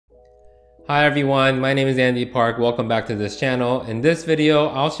Hi everyone, my name is Andy Park. Welcome back to this channel. In this video,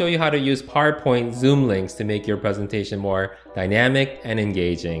 I'll show you how to use PowerPoint Zoom links to make your presentation more dynamic and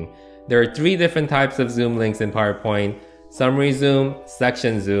engaging. There are three different types of Zoom links in PowerPoint: Summary Zoom,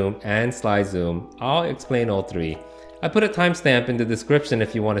 Section Zoom, and Slide Zoom. I'll explain all three. I put a timestamp in the description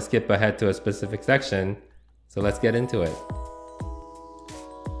if you want to skip ahead to a specific section. So let's get into it.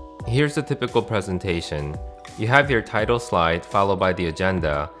 Here's a typical presentation. You have your title slide followed by the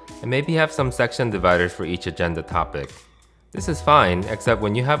agenda, and maybe have some section dividers for each agenda topic. This is fine, except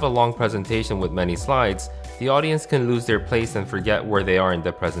when you have a long presentation with many slides, the audience can lose their place and forget where they are in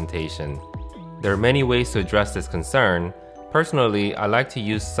the presentation. There are many ways to address this concern. Personally, I like to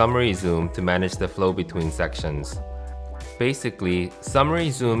use Summary Zoom to manage the flow between sections. Basically,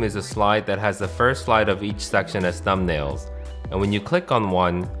 Summary Zoom is a slide that has the first slide of each section as thumbnails, and when you click on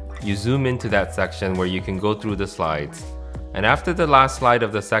one, you zoom into that section where you can go through the slides. And after the last slide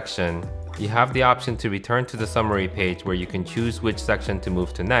of the section, you have the option to return to the summary page where you can choose which section to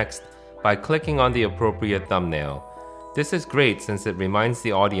move to next by clicking on the appropriate thumbnail. This is great since it reminds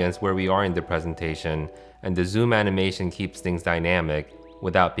the audience where we are in the presentation, and the zoom animation keeps things dynamic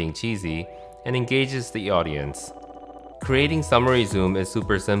without being cheesy and engages the audience. Creating Summary Zoom is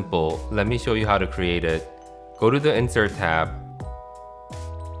super simple. Let me show you how to create it. Go to the Insert tab,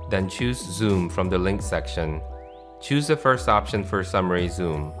 then choose Zoom from the Link section. Choose the first option for Summary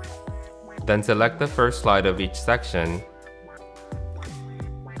Zoom. Then select the first slide of each section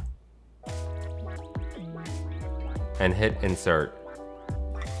and hit Insert.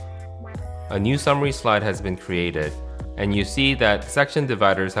 A new summary slide has been created, and you see that section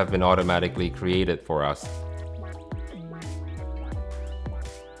dividers have been automatically created for us.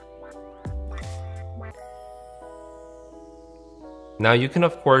 Now you can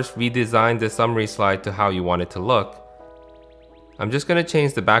of course redesign the summary slide to how you want it to look. I'm just going to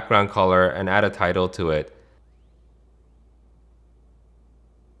change the background color and add a title to it.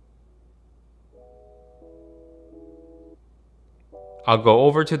 I'll go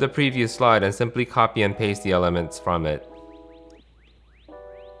over to the previous slide and simply copy and paste the elements from it.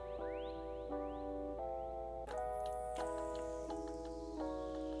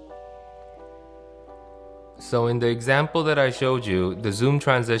 So in the example that I showed you, the zoom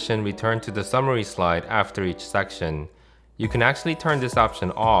transition returned to the summary slide after each section. You can actually turn this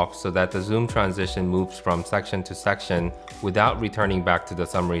option off so that the zoom transition moves from section to section without returning back to the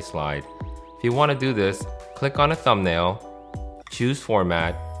summary slide. If you want to do this, click on a thumbnail, choose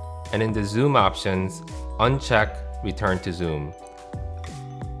Format, and in the zoom options, uncheck Return to Zoom.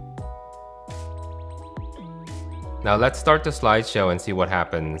 Now let's start the slideshow and see what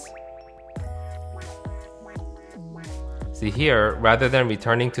happens. See here, rather than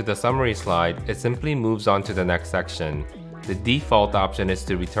returning to the summary slide, it simply moves on to the next section. The default option is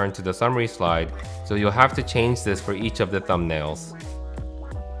to return to the summary slide, so you'll have to change this for each of the thumbnails.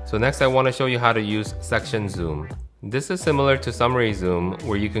 So next I want to show you how to use Section Zoom. This is similar to Summary Zoom,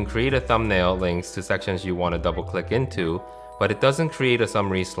 where you can create a thumbnail links to sections you want to double click into, but it doesn't create a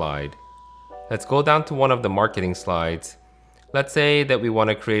summary slide. Let's go down to one of the marketing slides. Let's say that we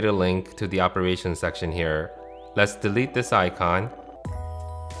want to create a link to the operations section here. Let's delete this icon.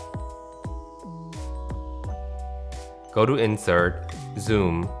 Go to Insert,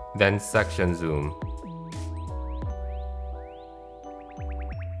 Zoom, then Section Zoom.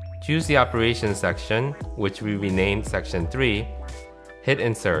 Choose the Operations section, which we renamed Section 3. Hit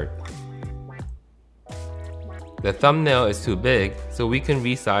Insert. The thumbnail is too big, so we can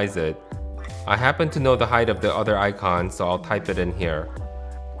resize it. I happen to know the height of the other icon, so I'll type it in here.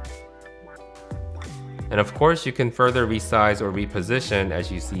 And of course you can further resize or reposition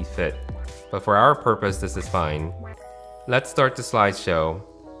as you see fit, but for our purpose this is fine. Let's start the slideshow.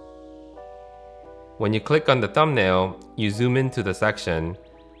 When you click on the thumbnail, you zoom into the section,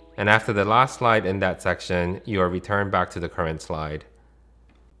 and after the last slide in that section, you are returned back to the current slide.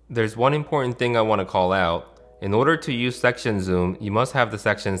 There's one important thing I want to call out. In order to use Section Zoom, you must have the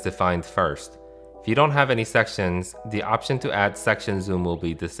sections defined first. If you don't have any sections, the option to add Section Zoom will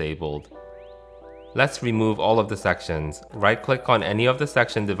be disabled. Let's remove all of the sections. Right-click on any of the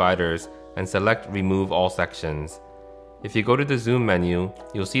section dividers and select Remove All Sections. If you go to the Zoom menu,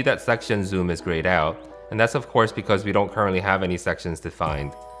 you'll see that Section Zoom is grayed out, and that's of course because we don't currently have any sections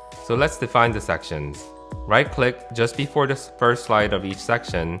defined. So let's define the sections. Right-click just before the first slide of each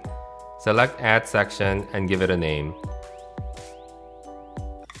section, select Add Section and give it a name.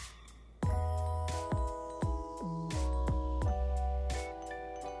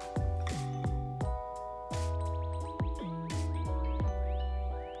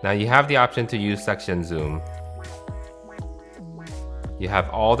 Now you have the option to use Section Zoom. You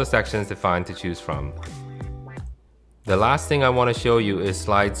have all the sections defined to choose from. The last thing I want to show you is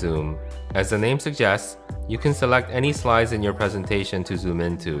slide zoom. As the name suggests, you can select any slides in your presentation to zoom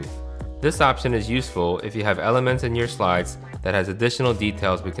into. This option is useful if you have elements in your slides that has additional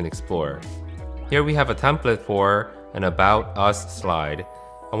details we can explore. Here we have a template for an About Us slide.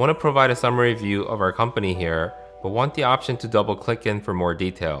 I want to provide a summary view of our company here, but want the option to double click in for more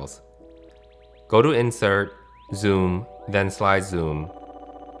details. Go to Insert, Zoom, then Slide Zoom.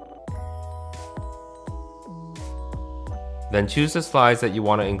 Then choose the slides that you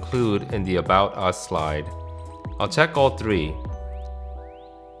want to include in the About Us slide. I'll check all three.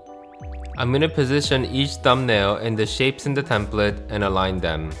 I'm going to position each thumbnail in the shapes in the template and align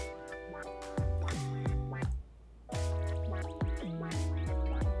them.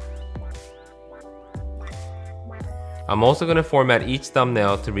 I'm also going to format each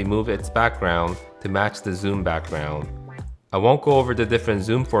thumbnail to remove its background to match the zoom background. I won't go over the different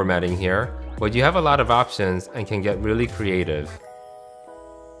zoom formatting here, but you have a lot of options and can get really creative.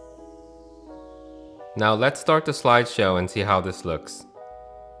 Now let's start the slideshow and see how this looks.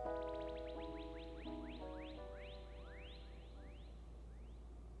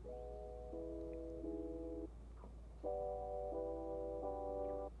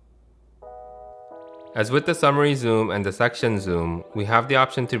 As with the summary zoom and the section zoom, we have the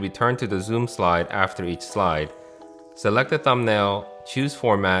option to return to the zoom slide after each slide. Select the thumbnail, choose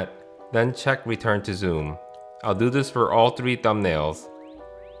format, then check return to zoom. I'll do this for all three thumbnails.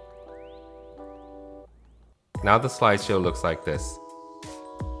 Now the slideshow looks like this.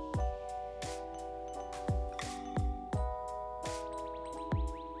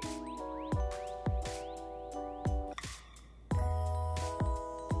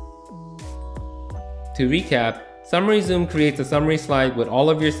 To recap, Summary Zoom creates a summary slide with all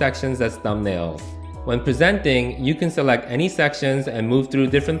of your sections as thumbnails. When presenting, you can select any sections and move through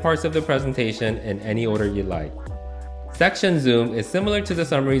different parts of the presentation in any order you like. Section Zoom is similar to the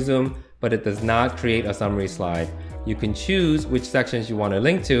Summary Zoom, but it does not create a summary slide. You can choose which sections you want to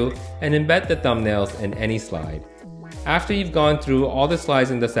link to and embed the thumbnails in any slide. After you've gone through all the slides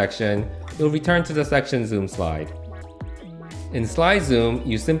in the section, you'll return to the Section Zoom slide. In Slide Zoom,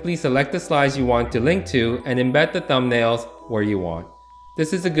 you simply select the slides you want to link to and embed the thumbnails where you want.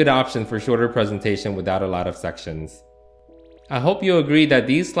 This is a good option for shorter presentation without a lot of sections. I hope you agree that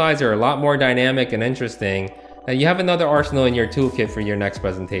these slides are a lot more dynamic and interesting, that you have another arsenal in your toolkit for your next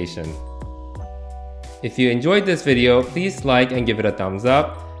presentation. If you enjoyed this video, please like and give it a thumbs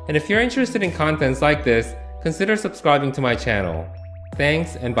up. And if you're interested in contents like this, consider subscribing to my channel.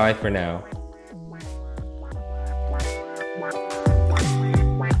 Thanks and bye for now.